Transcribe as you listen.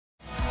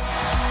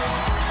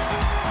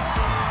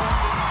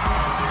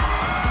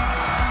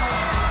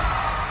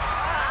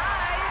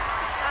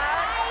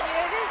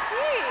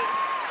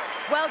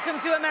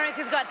to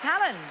America's Got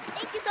Talent.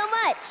 Thank you so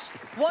much.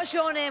 What's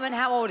your name and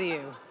how old are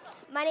you?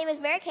 My name is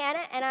Merrick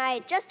Hannah, and I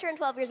just turned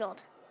 12 years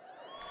old.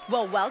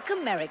 Well,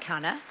 welcome, Merrick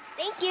Hannah.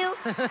 Thank you.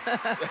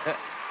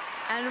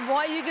 And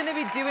what are you going to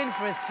be doing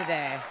for us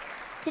today?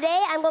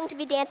 Today, I'm going to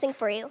be dancing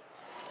for you.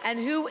 And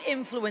who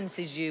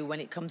influences you when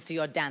it comes to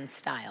your dance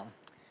style?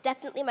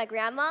 Definitely my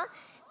grandma.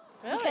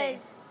 Really?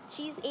 Because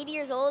she's 80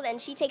 years old,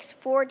 and she takes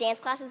 4 dance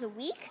classes a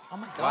week. Oh,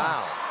 my gosh.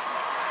 Wow.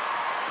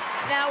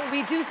 Now,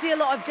 we do see a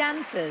lot of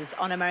dancers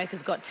on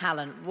America's Got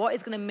Talent. What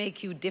is going to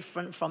make you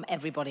different from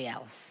everybody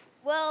else?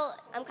 Well,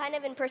 I'm kind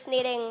of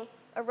impersonating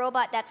a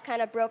robot that's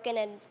kind of broken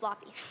and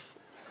floppy,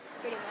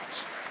 pretty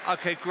much.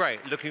 Okay,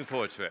 great. Looking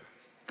forward to it.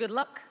 Good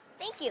luck.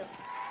 Thank you.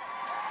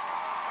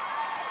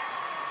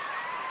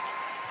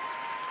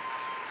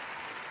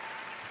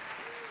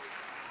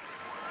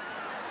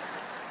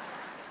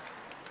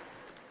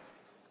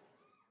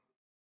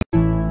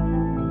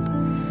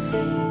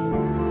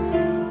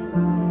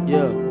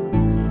 Yeah.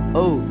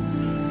 Oh.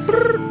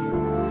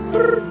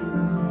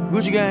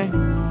 Gucci gang.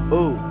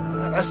 Oh.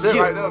 That's it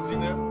right now,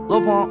 T-Now.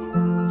 Lil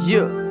Pump.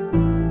 Yeah.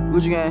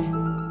 Gucci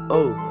gang.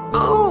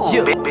 Oh.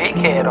 Yeah. Big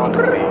head on the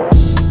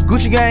beat.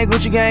 Gucci gang,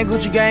 Gucci gang,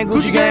 Gucci gang,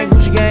 Gucci gang,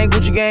 Gucci gang,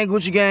 Gucci gang,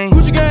 Gucci gang,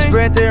 Gucci gang.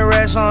 Spread thin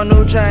racks on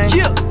new chain.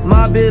 Yeah.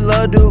 My bitch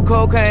love do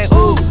cocaine.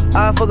 Ooh.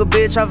 I fuck a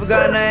bitch, I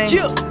forgot her name.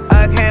 Yeah.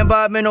 I can't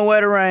buy me no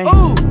wetter rain.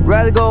 Ooh.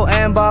 Rather go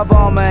and buy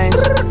ball mains.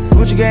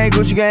 Gucci gang,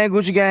 Gucci gang,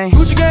 Gucci gang,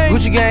 Gucci gang,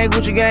 Gucci gang,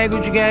 Gucci gang,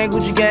 Gucci gang,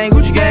 Gucci gang,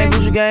 Gucci gang,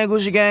 Gucci gang,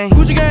 Gucci gang,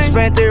 Gucci gang.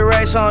 Spent 3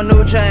 racks on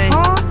new chain.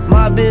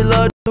 My bitch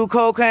love do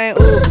cocaine.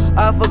 Ooh,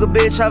 I fuck a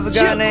bitch, I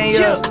forgot her name.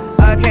 Yeah,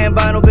 I can't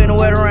buy no bitch no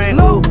wetter rain.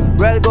 Ooh,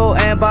 rather go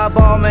and buy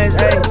ball mains.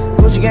 Ayy,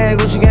 Gucci gang,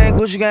 Gucci gang,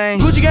 Gucci gang,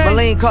 Gucci gang.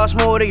 My lean cost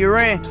more than your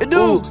rent.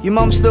 Ooh, your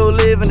mama still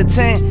live in the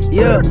tent.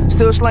 Yeah,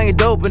 still slanging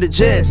dope in the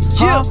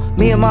jets. Yeah,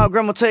 me and my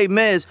grandma take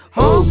meds.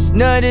 Ooh,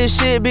 none of this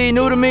shit be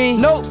new to me.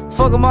 Nope.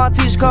 Fuck my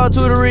teacher called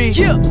tutory.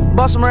 Yeah.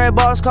 Bought some red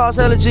bottles, cost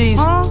hella G's.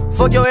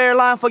 Fuck your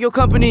airline, fuck your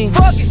company.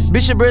 Fuck it.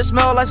 Bitch, your breath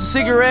smell like some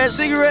cigarettes.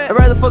 I'd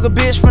rather fuck a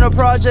bitch from the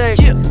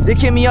project. Yeah. They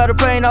kick me out the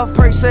plane off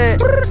Perk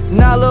set.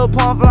 Now Lil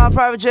Pump flying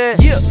private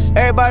jet. Yeah.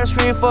 Everybody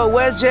scream for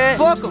WestJet.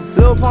 Fuck em.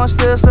 Lil Pump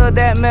still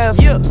that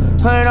meth. Yeah.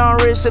 100 on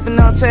wrist, sippin'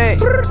 on tag.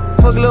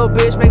 Fuck a little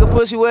bitch, make a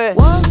pussy wet.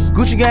 What?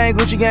 Gucci gang,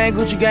 Gucci gang,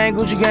 Gucci gang,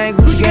 Gucci gang,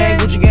 Gucci gang,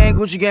 Gucci gang,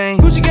 Gucci gang,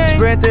 Gucci gang.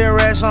 Spread thin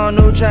racks on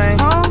new chain.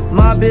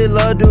 My bitch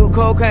love do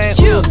cocaine.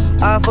 Yeah.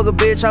 I fuck a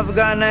bitch, I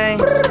forgot her name.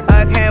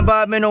 I can't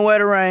buy me no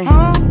wetter rain.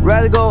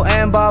 Rather go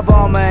and buy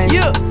ball mains.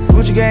 Yeah.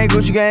 Gucci gang,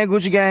 Gucci gang,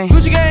 Gucci gang,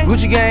 Gucci gang,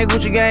 Gucci gang,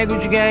 Gucci gang,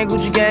 Gucci gang,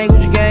 Gucci gang,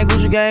 Gucci gang,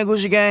 Gucci gang,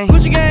 Gucci gang,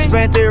 Gucci gang.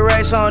 Spent 3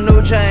 racks on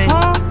new chain.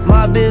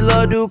 My bitch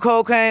love do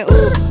cocaine.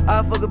 Ooh,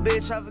 I fuck a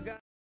bitch, I forgot.